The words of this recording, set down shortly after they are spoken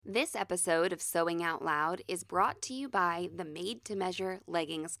This episode of Sewing Out Loud is brought to you by the Made to Measure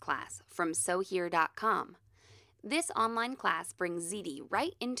Leggings class from SewHere.com. This online class brings ZD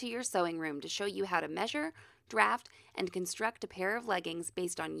right into your sewing room to show you how to measure, draft, and construct a pair of leggings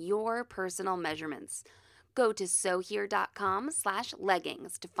based on your personal measurements. Go to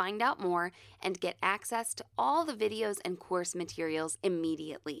SewHere.com/leggings to find out more and get access to all the videos and course materials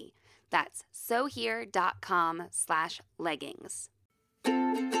immediately. That's SewHere.com/leggings.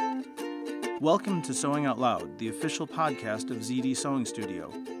 Welcome to Sewing Out Loud, the official podcast of ZD Sewing Studio.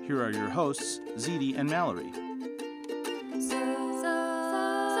 Here are your hosts, ZD and Mallory.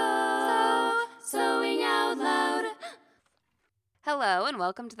 Sewing Out Loud. Hello and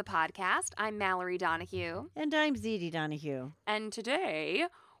welcome to the podcast. I'm Mallory Donahue. And I'm ZD Donahue. And today,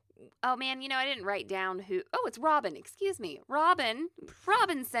 oh man, I didn't write down who. Oh, it's Robin. Excuse me. Robin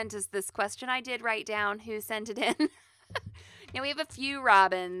sent us this question. I did write down who sent it in. Now, we have a few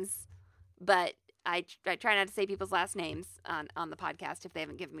Robins, but I try not to say people's last names on the podcast if they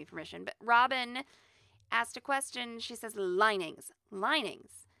haven't given me permission. But Robin asked a question. She says, linings.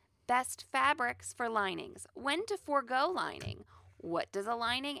 Best fabrics for linings. When to forego lining. What does a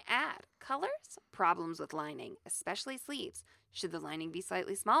lining add? Colors? Problems with lining, especially sleeves. Should the lining be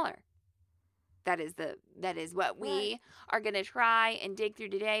slightly smaller? That is what we are going to try and dig through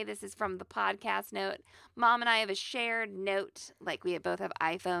today. This is from the podcast note. Mom and I have a shared note, like we both have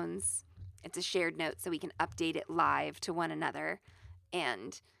iPhones. It's a shared note so we can update it live to one another.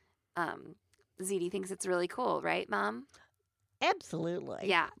 And ZD thinks it's really cool, right, Mom? Absolutely.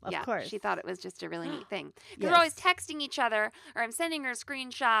 Yeah, of course. She thought it was just a really neat thing. Because Yes. we're always texting each other, or I'm sending her a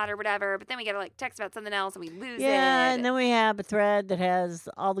screenshot or whatever, but then we get to text about something else and we lose it. Yeah, and then we have a thread that has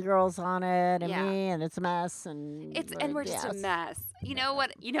all the girls on it and Yeah. me, and it's a mess. And We're just a yes. mess. You know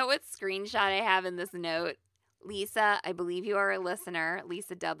what screenshot I have in this note? Lisa, I believe you are a listener,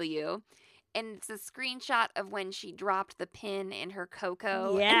 Lisa W. And it's a screenshot of when she dropped the pin in her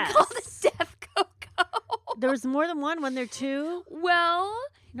cocoa and called it Death Cocoa. There was more than one. Wasn't there two? Well,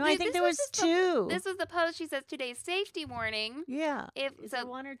 No, I think there was two. This was the post. She says today's safety warning. Yeah. If Is so, there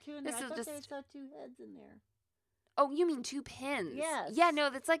one or two in there? this I is thought just- I saw two heads in there. oh, you mean two pins? Yes. Yeah, no,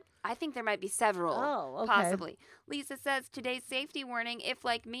 that's I think there might be several. Oh, okay. Possibly. Lisa says today's safety warning. If,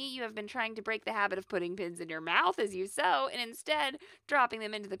 like me, you have been trying to break the habit of putting pins in your mouth as you sew and instead dropping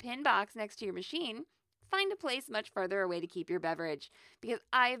them into the pin box next to your machine, find a place much further away to keep your beverage, because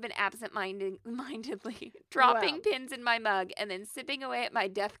I have been absent-mindedly dropping pins in my mug and then sipping away at my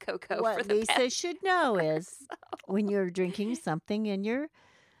Death Cocoa What for the Lisa past should know is when you're drinking something in your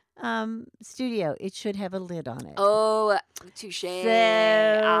studio, it should have a lid on it. Oh, touche.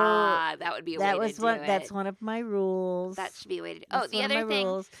 That would be a way to do it. That's one of my rules. That should be a way to do it. Oh, That's the one of other my thing.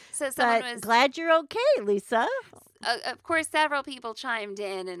 rules. So someone But was, glad you're okay, Lisa. of course, several people chimed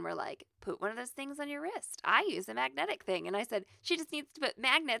in and were like, put one of those things on your wrist. I use a magnetic thing. And I said, she just needs to put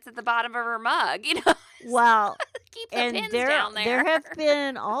magnets at the bottom of her mug, Well, keep the and pins down there. there have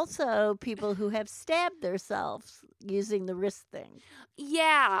been also people who have stabbed themselves using the wrist thing.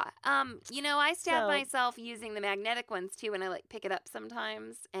 Yeah. I stab So- myself using the magnetic ones too when I pick it up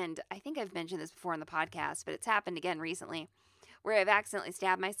sometimes. And I think I've mentioned this before on the podcast, but it's happened again recently where I've accidentally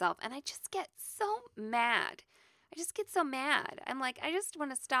stabbed myself and I just get so mad. I'm like, I just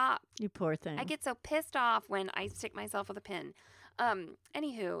want to stop. You poor thing. I get so pissed off when I stick myself with a pin.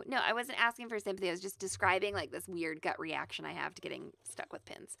 Anywho, no, I wasn't asking for sympathy. I was just describing this weird gut reaction I have to getting stuck with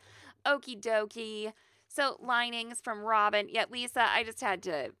pins. Okie dokie. So linings from Robin. Yeah, Lisa, I just had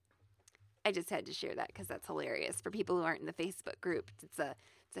to share that because that's hilarious for people who aren't in the Facebook group. It's a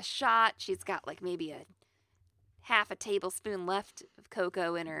shot. She's got maybe a half a tablespoon left of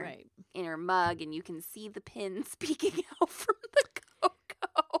cocoa in her in her mug, and you can see the pins peeking out from the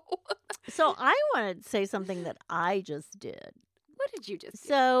cocoa. So I wanted to say something that I just did. What did you just do?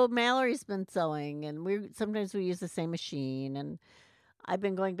 So Mallory's been sewing, and sometimes we use the same machine, and I've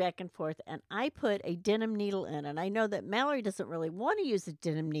been going back and forth, and I put a denim needle in, and I know that Mallory doesn't really want to use a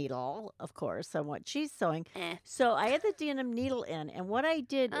denim needle, of course, on what she's sewing. So I had the denim needle in, and what I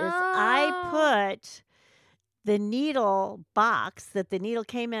did is I put the needle box that the needle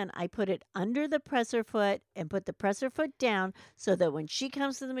came in, I put it under the presser foot and put the presser foot down so that when she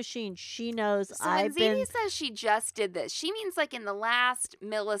comes to the machine, she knows So when I've been... ZD says she just did this, she means in the last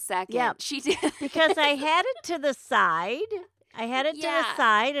millisecond. Yeah. She did. Because I had it to the side. I had it to the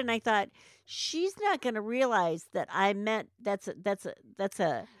side, and I thought, she's not going to realize that I meant that's a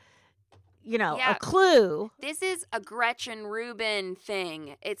a clue. This is a Gretchen Rubin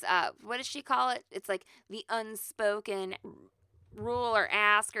thing. It's what does she call it? It's the unspoken rule or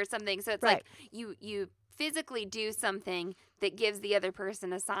ask or something. So it's Right. you physically do something that gives the other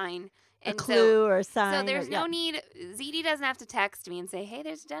person a sign. A clue or a So sign. there's no need. ZD doesn't have to text me and say, "Hey,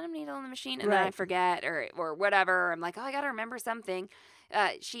 there's a denim needle in the machine," and then I Right. forget or whatever. I'm like, "Oh, I got to remember something."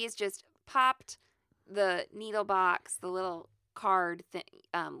 She has just popped the needle box, the little card thing,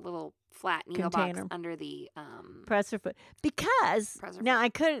 little flat needle Container. box under the presser foot. Because presser now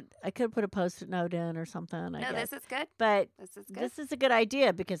foot. I could put a Post-it note in or something. I No, guess. this is good. But This is good. this is a good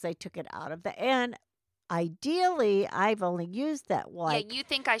idea because I took it out of the and ideally I've only used that Yeah, you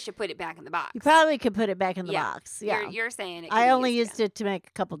think I should put it back in the box? You probably could put it back in the Yeah. box. Yeah. You're saying it. I could be only used used it to make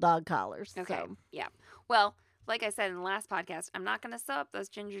a couple dog collars. again. Okay. So. Yeah. Well, like I said in the last podcast, I'm not going to sew up those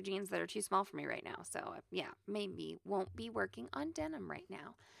ginger jeans that are too small for me right now. So, yeah, maybe won't be working on denim right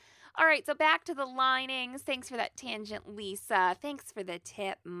now. All right, so back to the linings. Thanks for that tangent, Lisa. Thanks for the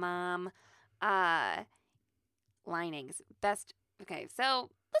tip, Mom. Linings. Best. Okay, so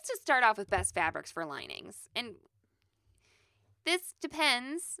let's just start off with best fabrics for linings. And this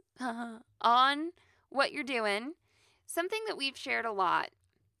depends on what you're doing. Something that we've shared a lot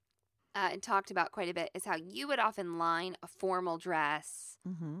and talked about quite a bit is how you would often line a formal dress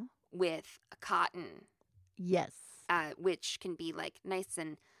Mm-hmm. with a cotton, Yes. which can be like nice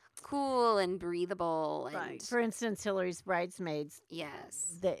and cool and breathable. And Right. For instance, Hillary's bridesmaids,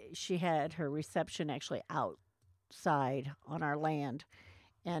 yes. she had her reception actually outside on our land,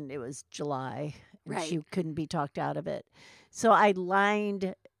 and it was July, and Right. she couldn't be talked out of it. So I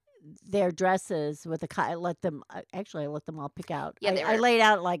lined their dresses with I let them all pick out. Yeah, they I were- laid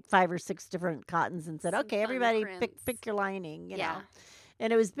out like 5 or 6 different cottons and said, Some "Okay, fun everybody prints. pick your lining," you Yeah. know.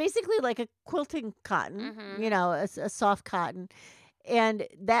 And it was basically like a quilting cotton, Mhm. you know, a soft cotton. And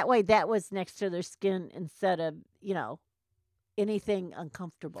that way that was next to their skin instead of, you know, anything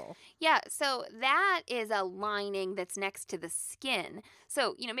uncomfortable. Yeah, so that is a lining that's next to the skin.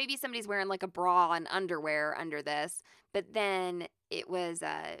 So, maybe somebody's wearing like a bra and underwear under this, but then it was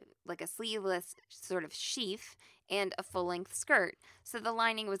like a sleeveless sort of sheath and a full length skirt. So the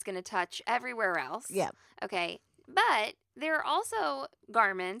lining was going to touch everywhere else. Yeah. Okay. But there are also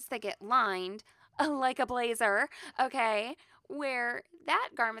garments that get lined like a blazer, okay, where that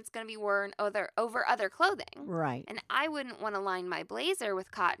garment's going to be worn over other clothing. Right. And I wouldn't want to line my blazer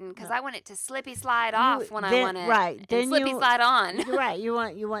with cotton because No. I want it to slippy slide off when I want it. Right. And Then slippy slide on. You're right.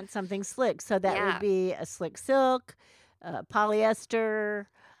 You want something slick. So that Yeah. would be a slick silk, polyester,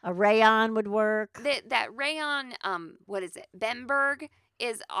 a rayon would work. That rayon, what is it? Bemberg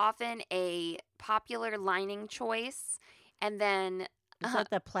is often a popular lining choice. And then, Is that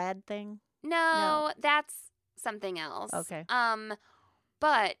the plaid thing? no, that's something else. Okay.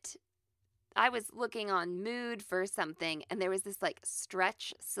 But I was looking on Mood for something, and there was this like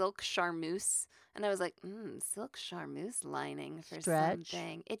stretch silk charmeuse, and I was like, silk charmeuse lining for Stretch.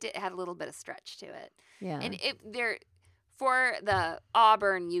 something. It had a little bit of stretch to it, Yeah. and for the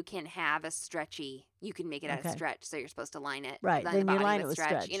auburn, you can have a stretchy. You can make it out of Okay. stretch, so you're supposed to line it. Right. the Then you body line it with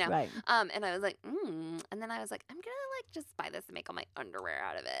stretch. you know. Right. And I was like, and then I was like, I'm gonna like just buy this and make all my underwear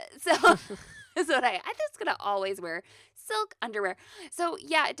out of it. So that's what I'm just gonna always wear silk underwear. So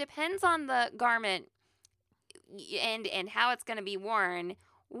yeah, it depends on the garment and how it's gonna be worn.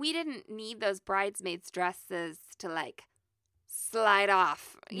 We didn't need those bridesmaids dresses to like slide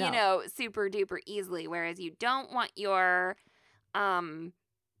off, No. super duper easily. Whereas you don't want your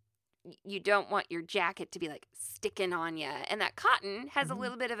jacket to be like sticking on you, and that cotton has a Mhm.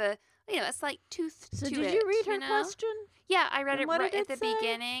 little bit of a slight tooth So to did it. you read her know? question? Yeah, I read And it what right did at the it say?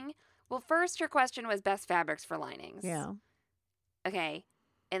 beginning. Well, first her question was best fabrics for linings. Yeah. Okay,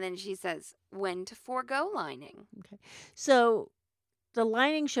 and then she says when to forego lining. So the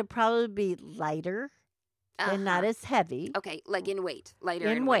lining should probably be lighter and not Uh-huh. as heavy. Okay, like in weight, lighter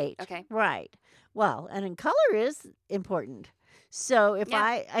In in weight. Okay. Right. Well, and in color is important. So if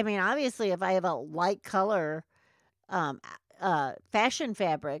Yeah. I mean, obviously, if I have a light color fashion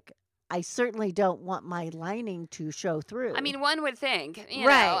fabric, I certainly don't want my lining to show through. I mean, one would think, you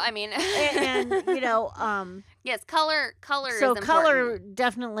Right. know. I mean, and yes, color so is color important.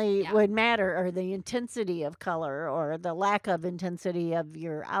 definitely Yeah. would matter, or the intensity of color, or the lack of intensity of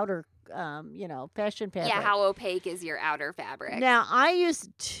your outer, fashion fabric. Yeah, how opaque is your outer fabric? Now, I used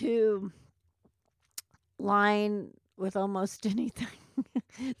to line with almost anything.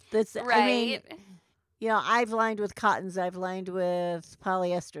 Right. I've lined with cottons, I've lined with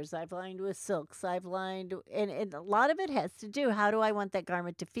polyesters, I've lined with silks, I've lined, and a lot of it has to do, how do I want that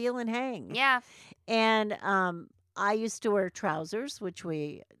garment to feel and hang? Yeah. And I used to wear trousers, which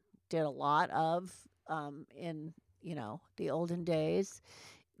we did a lot of in, the olden days.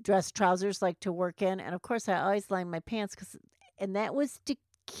 Dress trousers like to work in. And of course, I always lined my pants and that was to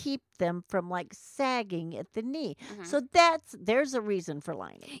keep them from like sagging at the knee. Mhm. So there's a reason for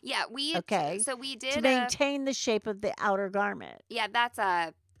lining. Yeah, Okay. so we To did maintain the shape of the outer garment. yeah,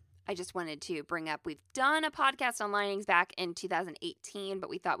 I just wanted to bring up, we've done a podcast on linings back in 2018, but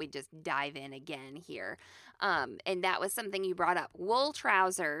we thought we'd just dive in again here. And that was something you brought up. Wool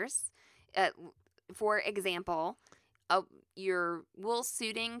trousers, for example, your wool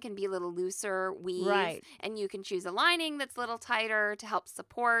suiting can be a little looser weave, Right. and you can choose a lining that's a little tighter to help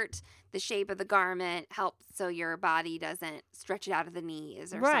support the shape of the garment, help so your body doesn't stretch it out of the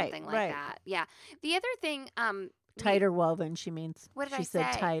knees or Right, something like right. that. Yeah. The other thing, Tighter woven, she means. What did she I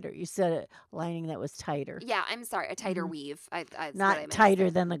said say? tighter. You said a lining that was tighter. yeah, I'm sorry, a tighter Mhm. weave. That's what I meant Not to tighter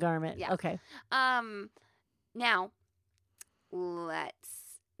say. than the garment. Yeah. Okay. Now,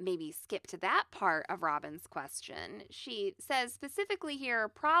 let's maybe skip to that part of Robin's question. She says specifically here,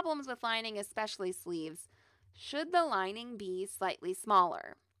 problems with lining, especially sleeves. Should the lining be slightly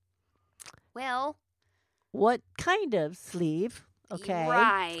smaller? Well, What kind of sleeve? Okay.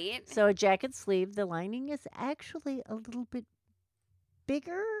 right. So a jacket sleeve, the lining is actually a little bit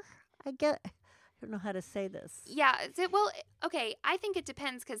bigger. I don't know how to say this. Yeah. Well, okay. I think it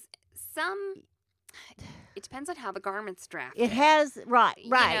depends because it depends on how the garment's drafted. It has right. You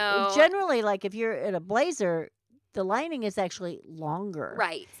Right. know- Generally, like if you're in a blazer, the lining is actually longer.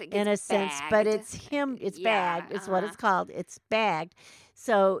 right. So it In a gets sense, but bagged. it's hemmed. It's Yeah, bagged. It's what uh-huh. it's called. It's bagged.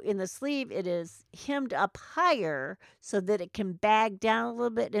 So in the sleeve, it is hemmed up higher so that it can bag down a little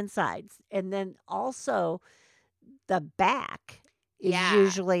bit inside, and then also the back is Yeah.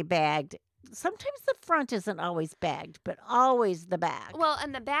 usually bagged. Sometimes the front isn't always bagged, but always the back. Well,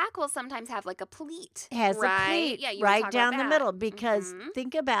 and the back will sometimes have like a pleat. Has right? a pleat Yeah, you were right talking down about the that. middle because Mhm.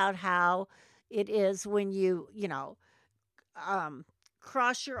 think about how it is when you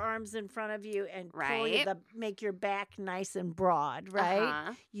cross your arms in front of you and Right. make your back nice and broad, right?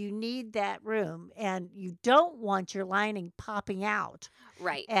 Uh-huh. You need that room, and you don't want your lining popping out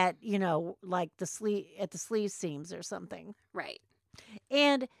Right. at like the sleeve seams or something. Right.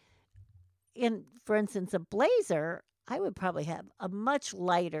 And for instance, a blazer, I would probably have a much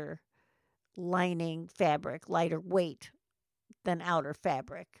lighter lining fabric, lighter weight than outer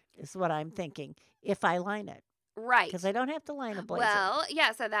fabric is what I'm thinking if I line it, Right. because I don't have to line a blazer. Well,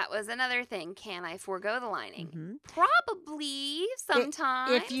 yeah, so that was another thing. Can I forego the lining? Mhm. Probably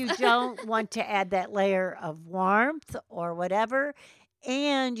sometimes. If you don't want to add that layer of warmth or whatever,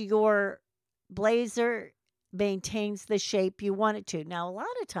 and your blazer maintains the shape you want it to. Now, a lot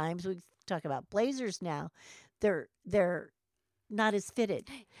of times we talk about blazers now, they're not as fitted.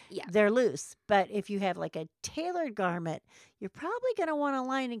 Yeah. They're loose. But if you have like a tailored garment, you're probably going to want a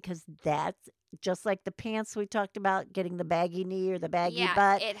lining because that's just like the pants we talked about, getting the baggy knee or the baggy yeah,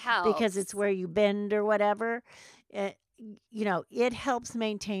 butt it helps. because it's where you bend or whatever. It helps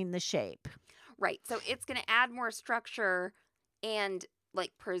maintain the shape. Right. So it's going to add more structure and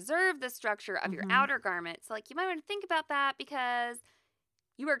like preserve the structure of your Mhm. outer garment. So like you might want to think about that because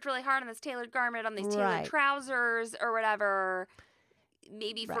you worked really hard on this tailored garment, on these tailored Right. trousers or whatever.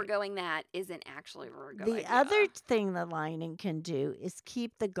 Maybe Right. foregoing that isn't actually a good The idea. other thing the lining can do is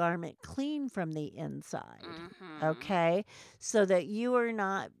keep the garment clean from the inside. Mhm. Okay, so that you are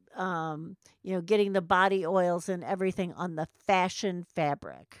not, getting the body oils and everything on the fashion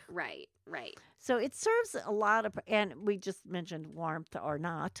fabric. Right. Right. So it serves a lot of, and we just mentioned warmth or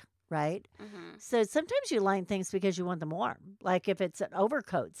not, right? Mm-hmm. So sometimes you line things because you want them warm. Like if it's an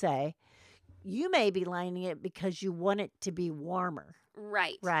overcoat, say, you may be lining it because you want it to be warmer,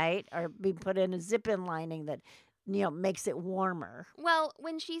 Right. right? Or be put in a zip-in lining that, makes it warmer. Well,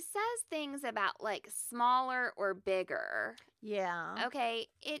 when she says things about like smaller or bigger, Yeah. okay,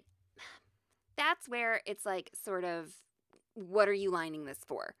 that's where it's like sort of, what are you lining this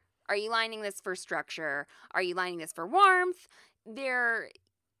for? Are you lining this for structure? Are you lining this for warmth?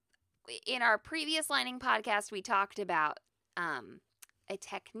 In our previous lining podcast, we talked about a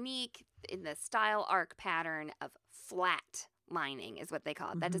technique in the style arc pattern of flat lining is what they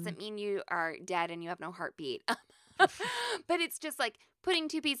call it. That Mhm. doesn't mean you are dead and you have no heartbeat. But it's just like putting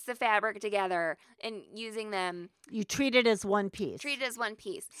two pieces of fabric together and using them, You treat it as one piece. treat it as one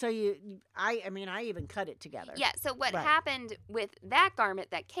piece. So I even cut it together. Yeah, so what Right. happened with that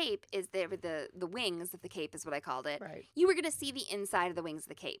garment, that cape, is there were the wings of the cape is what I called it. Right. You were going to see the inside of the wings of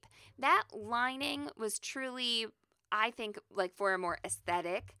the cape. That lining was truly, I think, like for a more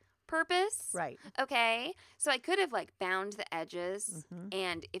aesthetic purpose. Right. Okay, so I could have like bound the edges, Mhm.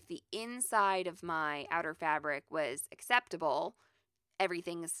 and if the inside of my outer fabric was acceptable,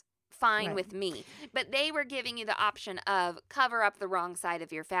 everything's fine Right. with me. But they were giving you the option of cover up the wrong side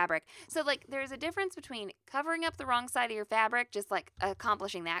of your fabric. So, like, there's a difference between covering up the wrong side of your fabric, just like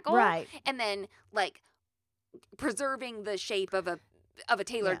accomplishing that goal, Right. and then like preserving the shape of a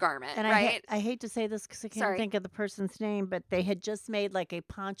tailored Yeah. garment, And right? I hate to say this because I can't Sorry. think of the person's name, but they had just made like a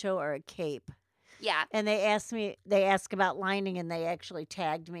poncho or a cape. Yeah. And they asked about lining, and they actually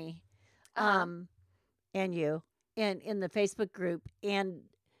tagged me Uh-huh. and you in the Facebook group. And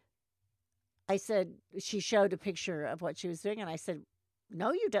I said, she showed a picture of what she was doing, and I said,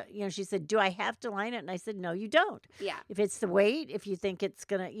 no, you don't. You know, she said, do I have to line it? And I said, no, you don't. Yeah. If it's the weight, if you think it's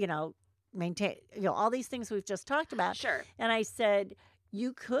going to, maintain, all these things we've just talked about. Sure. And I said,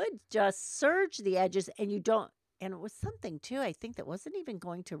 you could just serge the edges, and you don't. And it was something, too, I think that wasn't even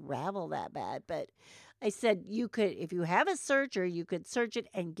going to ravel that bad. But I said, you could, if you have a serger, you could serge it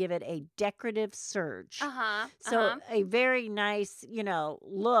and give it a decorative serge. Uh-huh. So a very nice,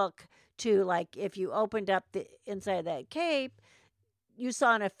 look to, like, if you opened up the inside of that cape, you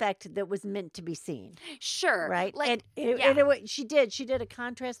saw an effect that was meant to be seen, Sure. right? Like, And she did a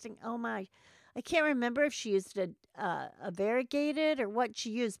contrasting. Oh my, I can't remember if she used a variegated or what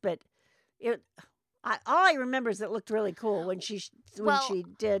she used, but all I remember is it looked really cool when she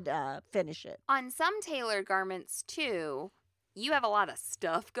did finish it. on some tailored garments too, you have a lot of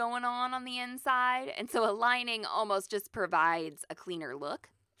stuff going on the inside, and so a lining almost just provides a cleaner look.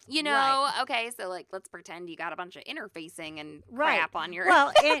 You know, Right. okay, so like let's pretend you got a bunch of interfacing and Right. crap on your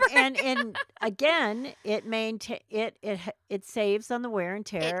Well, and again, it saves on the wear and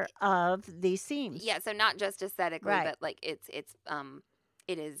tear of these seams. yeah, so not just aesthetically, Right. but like it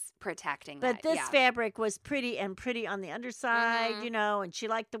is protecting But that. this yeah. fabric was pretty on the underside, Mhm. and she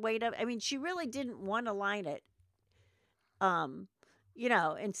liked the weight of. I mean, she really didn't want to line it. And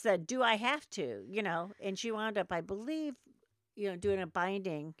said, "Do I have to?" And she wound up, I believe, doing a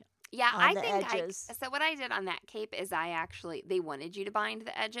binding. Yeah, on I the think edges. so what I did on that cape is they wanted you to bind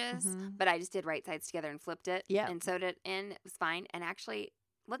the edges, Mhm. but I just did right sides together and flipped it. Yep. And sewed it in. It was fine. And actually,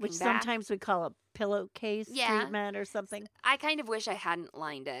 looking Which back, sometimes we call a pillowcase Yeah. treatment or something. I kind of wish I hadn't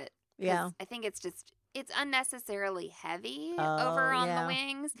lined it. 'Cause Yeah. I think it's unnecessarily heavy Oh, over on yeah. the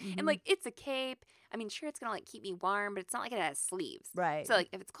wings. Mhm. And like it's a cape. I mean, sure, it's gonna like keep me warm, but it's not like it has sleeves. Right. So like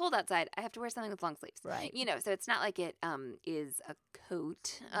if it's cold outside, I have to wear something with long sleeves. Right. So it's not like it is a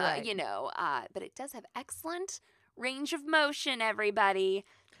coat, Right. but it does have excellent range of motion, everybody.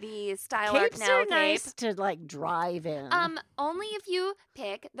 The Stylark Capes Now are cape. nice to like drive in. Only if you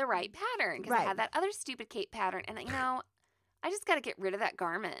pick the right pattern, because I Right. had that other stupid cape pattern, and I just got to get rid of that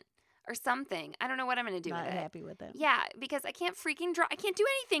garment or something. I don't know what I'm going to do Not with it. happy with it. Yeah, because I can't freaking draw. I can't do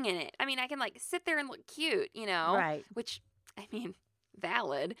anything in it. I mean, I can like sit there and look cute, Right. which I mean,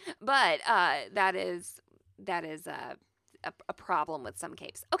 valid, but that is a problem with some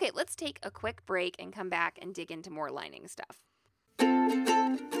capes. Okay, let's take a quick break and come back and dig into more lining stuff.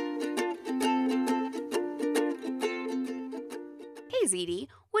 Hey ZD,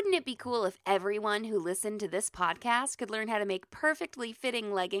 wouldn't it be cool if everyone who listened to this podcast could learn how to make perfectly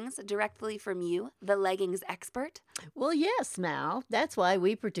fitting leggings directly from you, the leggings expert? Well, yes, Mal. That's why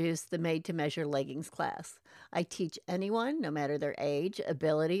we produce the Made to Measure Leggings class. I teach anyone, no matter their age,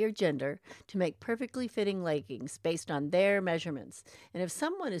 ability, or gender, to make perfectly fitting leggings based on their measurements. And if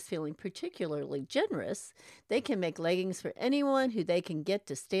someone is feeling particularly generous, they can make leggings for anyone who they can get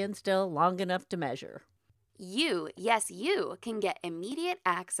to stand still long enough to measure. You, yes, you can get immediate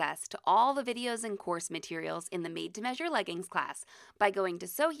access to all the videos and course materials in the Made to Measure Leggings class by going to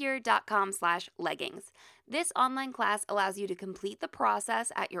sewhere.com/leggings. This online class allows you to complete the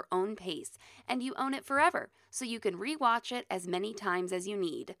process at your own pace, and you own it forever, so you can rewatch it as many times as you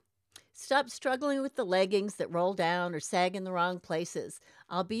need. Stop struggling with the leggings that roll down or sag in the wrong places.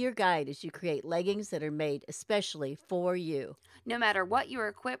 I'll be your guide as you create leggings that are made especially for you. No matter what your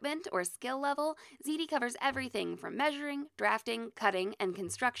equipment or skill level, ZD covers everything from measuring, drafting, cutting, and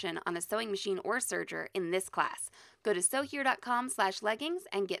construction on a sewing machine or serger in this class. Go to sewhere.com/leggings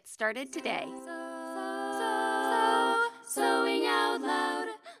and get started today. Sewing out loud.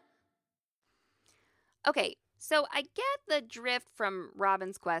 Okay, so I get the drift from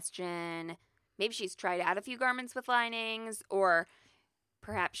Robin's question. Maybe she's tried out a few garments with linings, or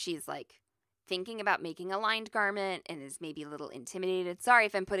perhaps she's like thinking about making a lined garment and is maybe a little intimidated. Sorry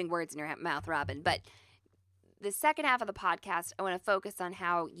if I'm putting words in your mouth, Robin, but the second half of the podcast, I want to focus on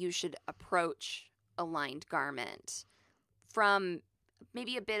how you should approach a lined garment from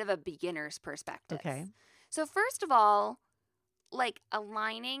maybe a bit of a beginner's perspective. Okay. So first of all, like a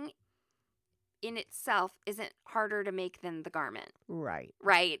lining in itself isn't harder to make than the garment, Right.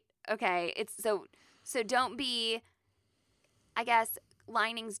 right? Okay. It's so don't be, I guess,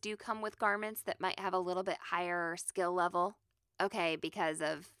 linings do come with garments that might have a little bit higher skill level. Okay, because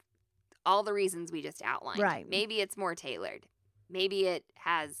of all the reasons we just outlined. Right. Maybe it's more tailored. Maybe it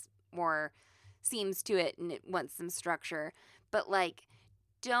has more seams to it and it wants some structure. But like,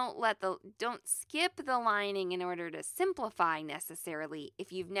 don't skip the lining in order to simplify necessarily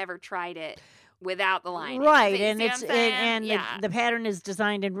if you've never tried it without the lining. Right, See and what it's I'm saying? and yeah. the pattern is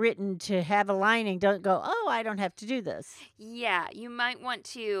designed and written to have a lining. Don't go, oh, I don't have to do this. Yeah, you might want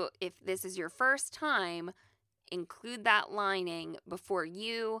to, if this is your first time, include that lining before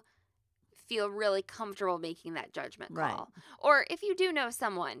you feel really comfortable making that judgment call. Right. Or if you do know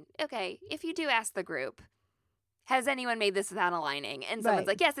someone, okay, if you do ask the group, has anyone made this without a lining? And someone's Right.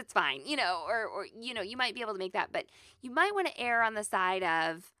 like, yes, it's fine, or you might be able to make that, but you might want to err on the side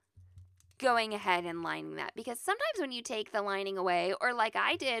of going ahead and lining that, because sometimes when you take the lining away, or like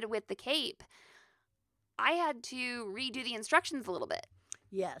I did with the cape, I had to redo the instructions a little bit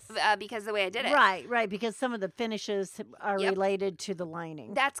Yes. because of the way I did it. Right, because some of the finishes are Yep. related to the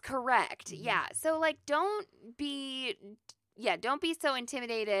lining. That's correct. Mhm. Yeah. So like don't be so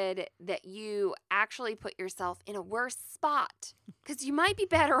intimidated that you actually put yourself in a worse spot, because you might be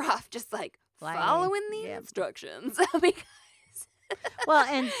better off just like Lining. following the Yep. instructions. Because Well,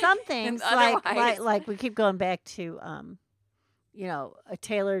 and some things otherwise- like we keep going back to a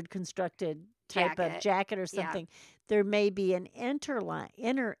tailored constructed type of Jacket. jacket or Yeah. something. There may be an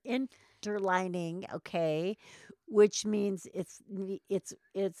interlining, okay, which means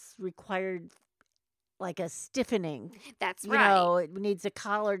it's required like a stiffening. that's You right. know, it needs a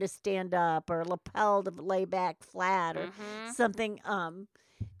collar to stand up or a lapel to lay back flat or Mhm. something.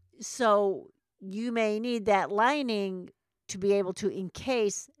 So you may need that lining to be able to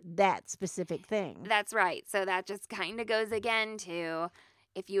encase that specific thing. That's right. So that just kind of goes again to,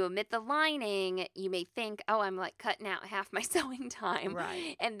 if you omit the lining, you may think, oh, I'm like cutting out half my sewing time.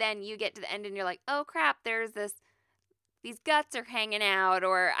 Right. And then you get to the end and you're like, oh crap, these guts are hanging out,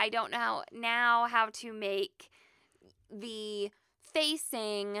 or I don't know now how to make the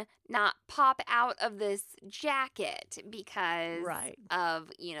facing not pop out of this jacket because Right.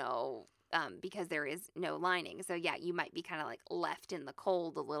 of, because there is no lining. So yeah, you might be kind of like left in the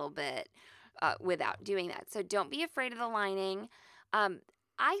cold a little bit without doing that. So don't be afraid of the lining.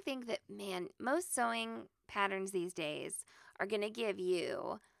 I think that, man, most sewing patterns these days are going to give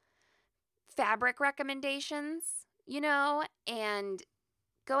you fabric recommendations, and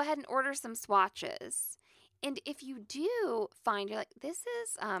go ahead and order some swatches. And if you do find you're like, this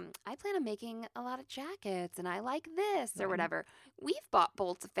is, I plan on making a lot of jackets and I like this or Right. whatever. We've bought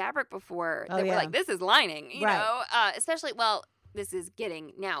bolts of fabric before Oh, that yeah. were like, this is lining, you Right. know, especially, this is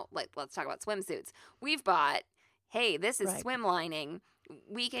getting now, like, let's talk about swimsuits. We've bought, hey, this is Right. swim lining.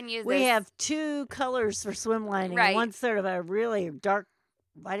 We can use We this. have two colors for swim lining. Right. One's sort of a really dark,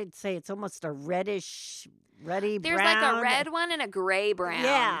 I did say it's almost a ruddy There's brown. like a red one and a gray brown.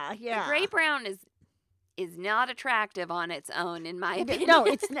 Yeah. The gray brown is not attractive on its own, in my opinion. No,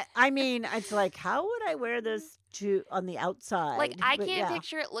 it's not. I mean, it's like, how would I wear this on the outside? like, I But can't yeah.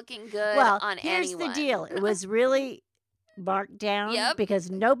 picture it looking good Well, on here's anyone. the deal. It was really marked down Yep.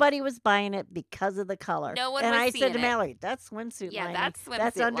 because nobody was buying it because of the color. No one and was I seeing said to it. Mallory, that's swimsuit Yeah, lining. that's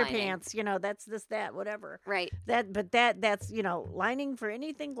That's swimsuit underpants. lining. That's this, that, whatever. Right, That's lining for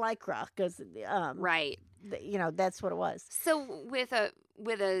anything lycra because right. that's what it was. So with a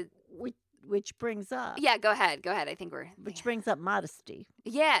Which brings up go ahead. I think which brings up modesty.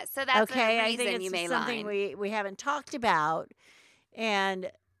 yeah. So that's okay, a I reason think it's you may something line. we haven't talked about,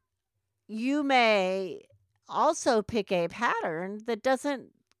 and you may also pick a pattern that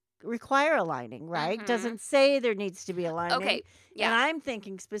doesn't require a lining, right? Mhm. Doesn't say there needs to be a lining. Okay, And yeah. I'm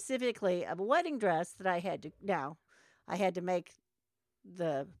thinking specifically of a wedding dress that I had to make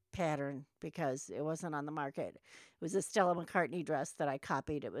the pattern because it wasn't on the market. It was a Stella McCartney dress that I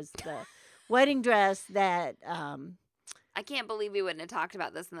copied. It was the wedding dress that I can't believe we wouldn't have talked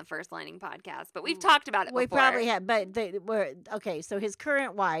about this in the first lining podcast, but we've talked about it we before. probably had, but they were okay. So his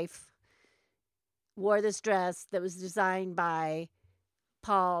current wife wore this dress that was designed by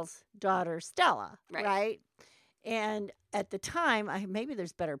Paul's daughter Stella, Right. right? And at the time, maybe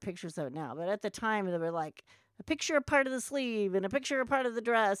there's better pictures of it now, but at the time they were like a picture of part of the sleeve and a picture of part of the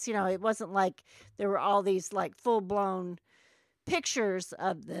dress. It wasn't like there were all these like full blown pictures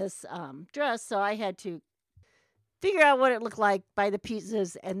of this dress. So I had to figure out what it looked like by the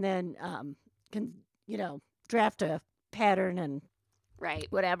pieces and then draft a pattern and Right.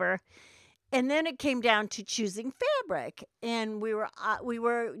 whatever. And then it came down to choosing fabric, and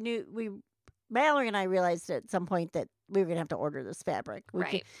Mallory and I realized at some point that we were going to have to order this fabric.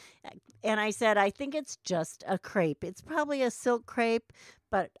 Right. And I said, I think it's just a crepe. It's probably a silk crepe,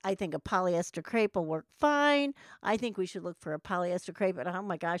 but I think a polyester crepe will work fine. I think we should look for a polyester crepe. And oh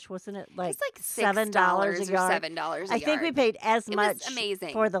my gosh, wasn't it like It's like $7 $6 a or yard? $7 a I think we yard. paid as It much was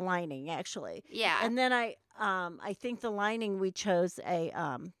amazing. for the lining, actually. Yeah. And then I think the lining we chose a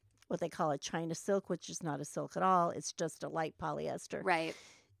what they call a China silk, which is not a silk at all. It's just a light polyester. Right.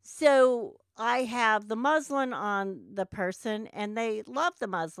 So I have the muslin on the person, and they love the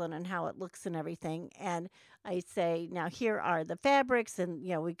muslin and how it looks and everything. And I say, now here are the fabrics, and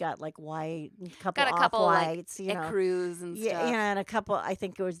we got like white, Got a couple off-whites, like ecru's and stuff. yeah, and a couple. I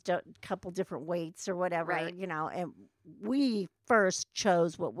think it was a couple different weights or whatever, Right. And we first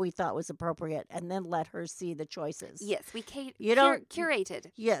chose what we thought was appropriate, and then let her see the choices. Yes, we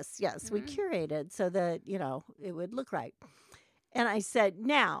curated. Yes, we Mhm. curated so that it would look right. And I said,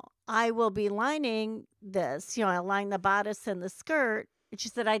 now I will be lining this. I line the bodice and the skirt. And she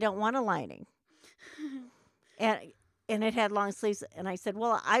said, I don't want a lining. And it had long sleeves. And I said,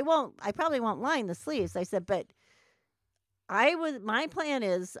 well, I probably won't line the sleeves. I said, but my plan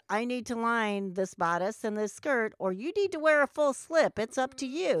is I need to line this bodice and this skirt, or you need to wear a full slip. It's up to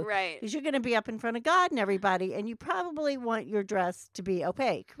you. Right. Because you're going to be up in front of God and everybody, and you probably want your dress to be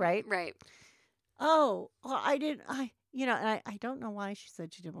opaque, right? Right. Oh, well, and I don't know why she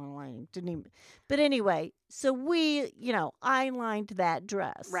said she didn't want to line. Didn't even, but anyway, so I lined that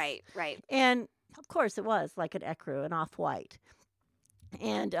dress. Right. And of course it was like an ecru, an off-white.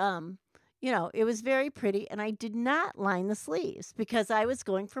 And, it was very pretty, and I did not line the sleeves because I was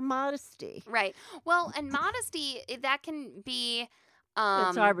going for modesty. Right. Well, and modesty, that can be...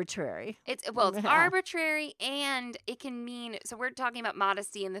 It's arbitrary. It's Yeah. arbitrary, and it can mean, so we're talking about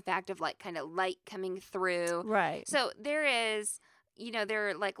modesty and the fact of like kind of light coming through. Right. So there is, there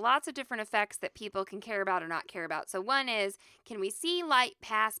are like lots of different effects that people can care about or not care about. So one is, can we see light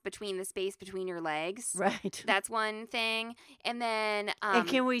pass between the space between your legs? Right. That's one thing. And then and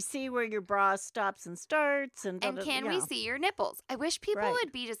can we see where your bra stops and starts? And can we see your nipples? I wish people Right.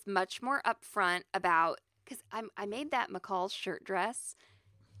 would be just much more upfront about, because I made that McCall shirt dress,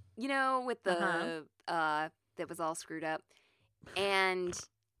 with the that was all screwed up, and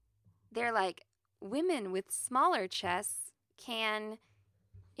they're like, women with smaller chests can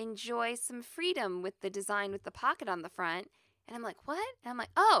enjoy some freedom with the design with the pocket on the front, and I'm like, what? And I'm like,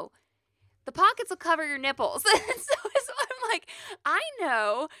 oh, the pockets will cover your nipples. So I'm like, I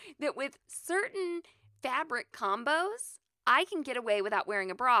know that with certain fabric combos, I can get away without wearing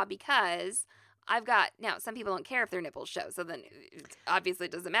a bra because I've got, now some people don't care if their nipples show, so then obviously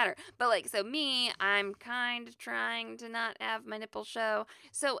it doesn't matter. But like, so me, I'm kind of trying to not have my nipples show.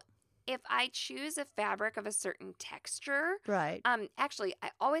 So if I choose a fabric of a certain texture, Right. actually,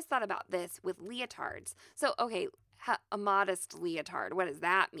 I always thought about this with leotards. So, okay, a modest leotard, what does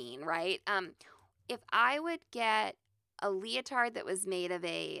that mean, right? If I would get a leotard that was made of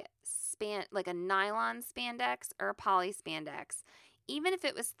like a nylon spandex or a poly spandex, even if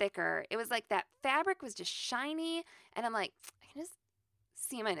it was thicker, it was like that fabric was just shiny, and I'm like, I can just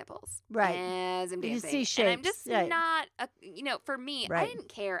see my nipples. Right. As I'm You dancing. see And I'm shapes, just right. not, for me, I Right. didn't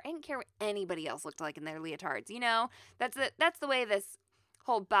care. I didn't care what anybody else looked like in their leotards, That's the way this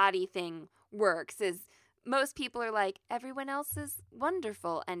whole body thing works, is most people are like, everyone else is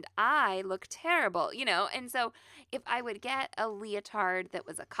wonderful, and I look terrible, And so if I would get a leotard that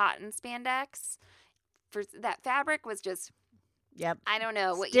was a cotton spandex, for that fabric was just, Yep. I don't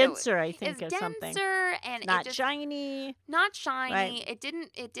know what Denser, I think, it's or something. denser and Not it just, shiny. not shiny. Right. It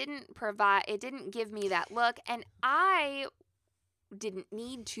didn't give me that look, and I didn't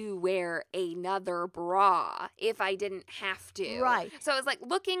need to wear another bra if I didn't have to. Right. So I was like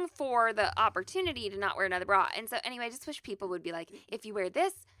looking for the opportunity to not wear another bra. And so anyway, I just wish people would be like, if you wear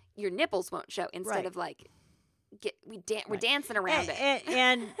this, your nipples won't show, instead Right. of like we're Right. dancing around it.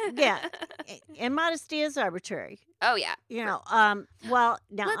 And yeah, and modesty is arbitrary. Oh yeah. Well,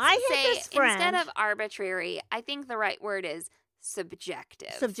 now Let's I had say this friend. instead of arbitrary, I think the right word is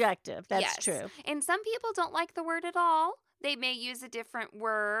subjective. Subjective. That's Yes. true. And some people don't like the word at all. They may use a different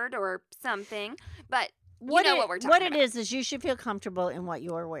word or something, but what we're talking What about. it is you should feel comfortable in what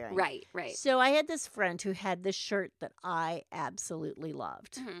you're wearing. Right. So I had this friend who had this shirt that I absolutely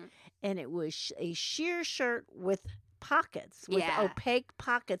loved. Mhm. And it was a sheer shirt with pockets, with Yeah. opaque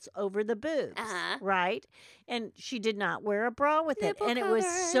pockets over the boobs, Uh-huh. right? And she did not wear a bra with Nipple it, and it was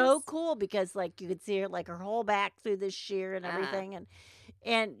so covers. cool because, like, you could see her like her whole back through this sheer and Uh-huh. everything,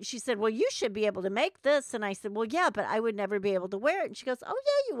 and she said, "Well, you should be able to make this," and I said, "Well, yeah, but I would never be able to wear it." And she goes, "Oh,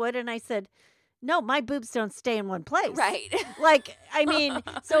 yeah, you would," and I said, No, my boobs don't stay in one place. Right. Like, I mean,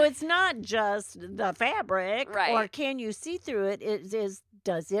 so it's not just the fabric, or Right. can you see through it? It is,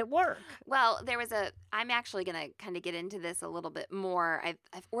 does it work? Well, I'm actually going to kind of get into this a little bit more.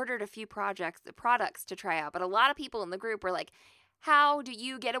 I've ordered a few products to try out, but a lot of people in the group were like, how do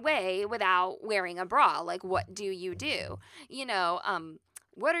you get away without wearing a bra? Like, what do you do? You know,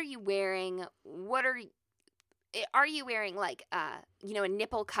 what are you wearing? Are you wearing like, a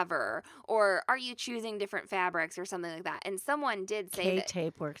nipple cover, or are you choosing different fabrics or something like that? And someone did say that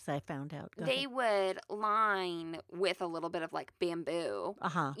K-tape works, I found out. Go they would line with a little bit of like bamboo,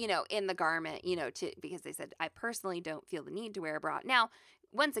 Uh-huh. in the garment, because they said, I personally don't feel the need to wear a bra. Now,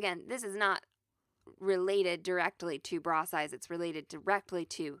 once again, this is not related directly to bra size. It's related directly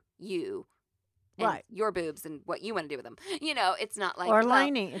to you and Right. your boobs and what you want to do with them. It's not like, Or well,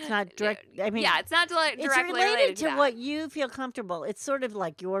 lining. It's not direct. I mean, yeah, it's not directly it's related to that. what you feel comfortable. It's sort of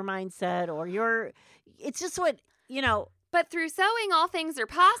like your mindset or it's just what, But through sewing, all things are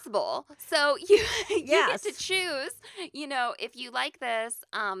possible. So you Yes. get to choose. If you like this,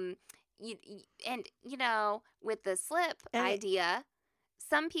 with the slip And it- idea,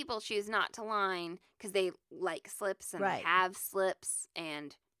 some people choose not to line because they like slips and Right. have slips,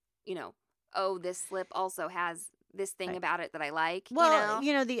 and this slip also has this thing Right. about it that I like. Well,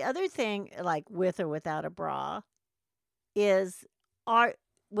 the other thing, like with or without a bra, is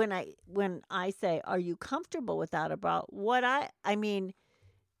when I say, are you comfortable without a bra? I mean,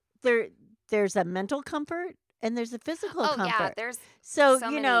 there's a mental comfort and there's a physical oh comfort. yeah, there's So, so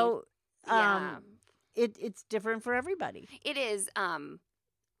many- um, it's different for everybody. it is.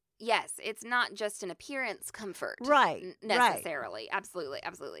 Yes, it's not just an appearance comfort, Right, right. necessarily.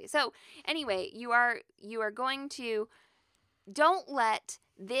 Absolutely. So anyway, you are going to, don't let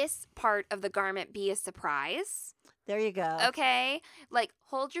this part of the garment be a surprise. There you go. Okay, like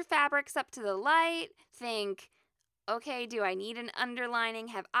hold your fabrics up to the light. Think, okay, do I need an underlining?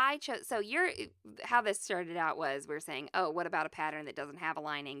 So how this started out was we're saying, oh, what about a pattern that doesn't have a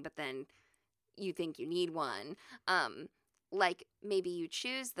lining, but then you think you need one? Like maybe you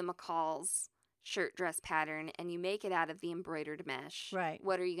choose the McCall's shirt dress pattern and you make it out of the embroidered mesh. Right.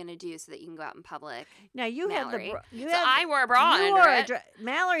 What are you going to do so that you can go out in public? Now you Mallory. have the So I wore a bra you under wore it.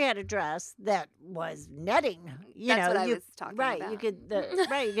 Mallory had a dress that was netting. That's what I was talking right. about.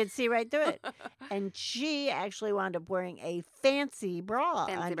 You could see right through it. And she actually wound up wearing a fancy bra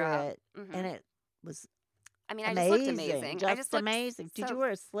Fancy under bra. it, Mhm. and it was I mean, I amazing. just looked amazing. Just I just looked amazing. Did so- you wear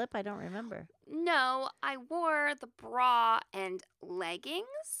a slip? I don't remember. No, I wore the bra and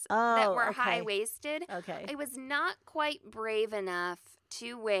leggings that Oh, were okay. high-waisted. Okay. I was not quite brave enough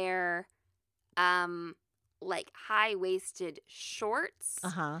to wear like high-waisted shorts.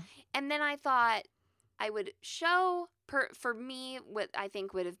 Uh-huh. And then I thought I would show for me what I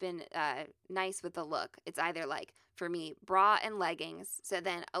think would have been nice with the look. It's either like for me bra and leggings, so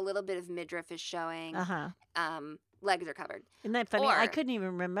then a little bit of midriff is showing. Uh-huh. Legs are covered. Isn't that funny? I Or- couldn't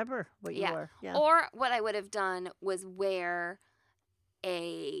even remember what you Yeah. wore. Yeah. Or what I would have done was wear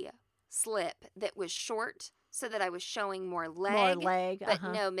a slip that was short so that I was showing more leg, More leg. but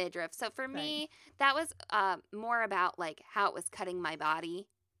uh-huh. no midriff. So for me, that was more about like how it was cutting my body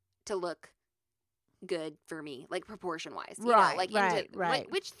to look good for me, like proportion wise. Right, like right, into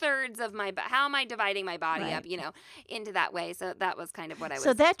right. which thirds of how am I dividing my body Right. up, into that way. So that was kind of what I was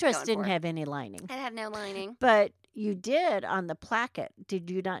So that dress going didn't for. have any lining. It had no lining. But you did on the placket.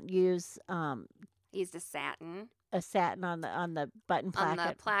 Did you not use I used a satin a satin on the button placket? on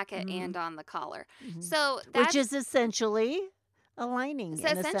the placket Mhm. and on the collar. Mhm. So that's Which is essentially a lining. so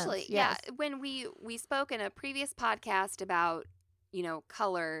in a essentially, sense. yeah. Yes. When we spoke in a previous podcast about,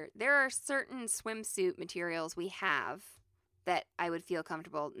 color, there are certain swimsuit materials we have that I would feel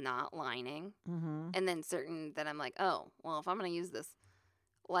comfortable not lining. Mm-hmm. And then certain that I'm like, oh, well, if I'm going to use this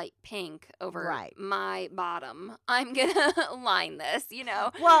light pink over Right. my bottom, I'm going to line this,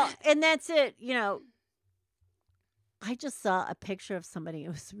 Well, and that's it. I just saw a picture of somebody. It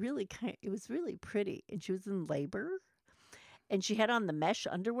was really pretty, and she was in labor, and she had on the mesh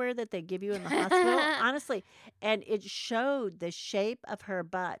underwear that they give you in the hospital. Honestly, and it showed the shape of her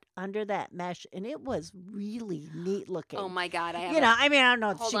butt under that mesh, and it was really neat looking. Oh my God. I don't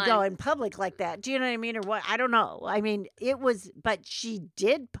know if Hold she'd go on. in public like that. Do you know what I mean, or what? I don't know. I mean, it was, but she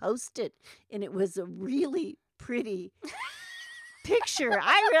did post it, and it was a really pretty picture.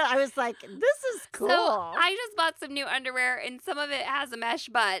 I was like, this is cool. So I just bought some new underwear, and some of it has a mesh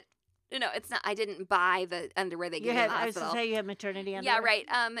butt. No, it's not. I didn't buy the underwear they give you in the I was hospital. to say you have maternity underwear. Yeah,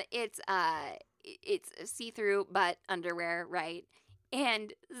 right. It's see-through butt underwear, right?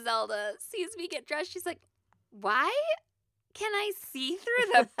 And Zelda sees me get dressed. She's like, "Why can I see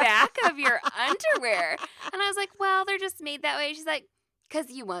through the back of your underwear? And I was like, well, they're just made that way. She's like, because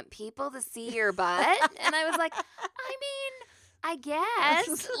you want people to see your butt? And I was like, I mean, I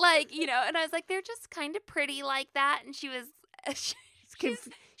guess. Like, you know, and I was like, they're just kind of pretty like that. And she was,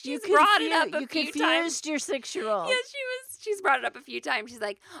 she's brought it up a few times. You confused your 6-year-old. Yes, she's brought it up a few times. She's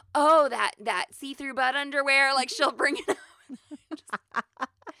like, oh, that see-through butt underwear, like she'll bring it up.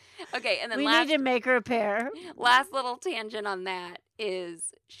 Okay, and then we need to make her a pair. Last little tangent on that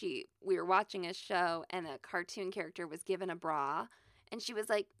is we were watching a show and a cartoon character was given a bra and she was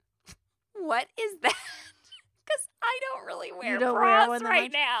like, what is that? Because I don't really wear bras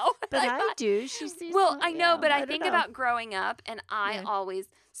right now. But I do. She sees well, them. I know, but I think know. about growing up and I always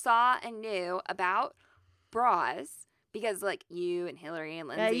saw and knew about bras. Because, like, you and Hillary and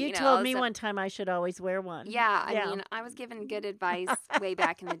Lindsay, you told me one time I should always wear one. Yeah, I mean, I was given good advice way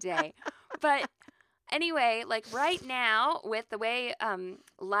back in the day. But anyway, like, right now, with the way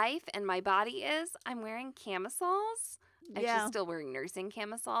life and my body is, I'm wearing camisoles. I'm actually still wearing nursing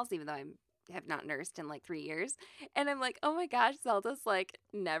camisoles, even though I have not nursed in, like, 3 years. And I'm like, oh, my gosh, Zelda's, like,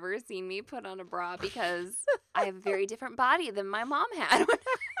 never seen me put on a bra because I have a very different body than my mom had when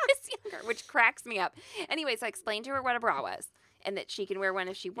I was younger, which cracks me up. Anyway, so I explained to her what a bra was and that she can wear one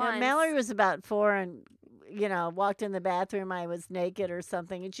if she wants. Mallory was about 4 and, walked in the bathroom. I was naked or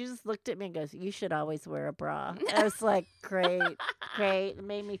something. And she just looked at me and goes, you should always wear a bra. I was like, great. It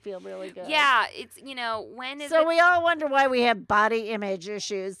made me feel really good. Yeah, it's, when is So we all wonder why we have body image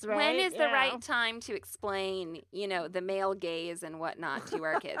issues, right? When is the right time to explain, the male gaze and whatnot to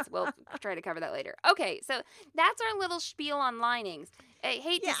our kids? We'll try to cover that later. Okay, so that's our little spiel on linings. I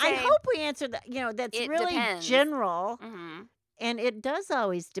hate to say. I hope we answered that. That's really depends. general. Mm-hmm. And it does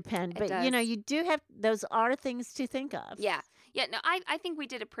always depend. But, you do have, those are things to think of. Yeah. Yeah, no, I think we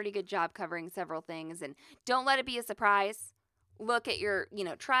did a pretty good job covering several things. And don't let it be a surprise. Look at your,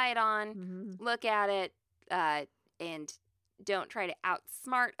 try it on. Look at it. And don't try to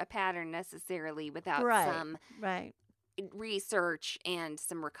outsmart a pattern necessarily without some research and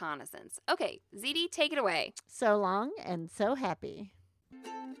some reconnaissance. Okay, ZD, take it away. So long and so happy.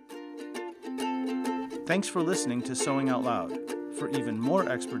 Thanks for listening to Sewing Out Loud. For even more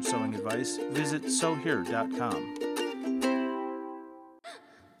expert sewing advice, visit sewhere.com.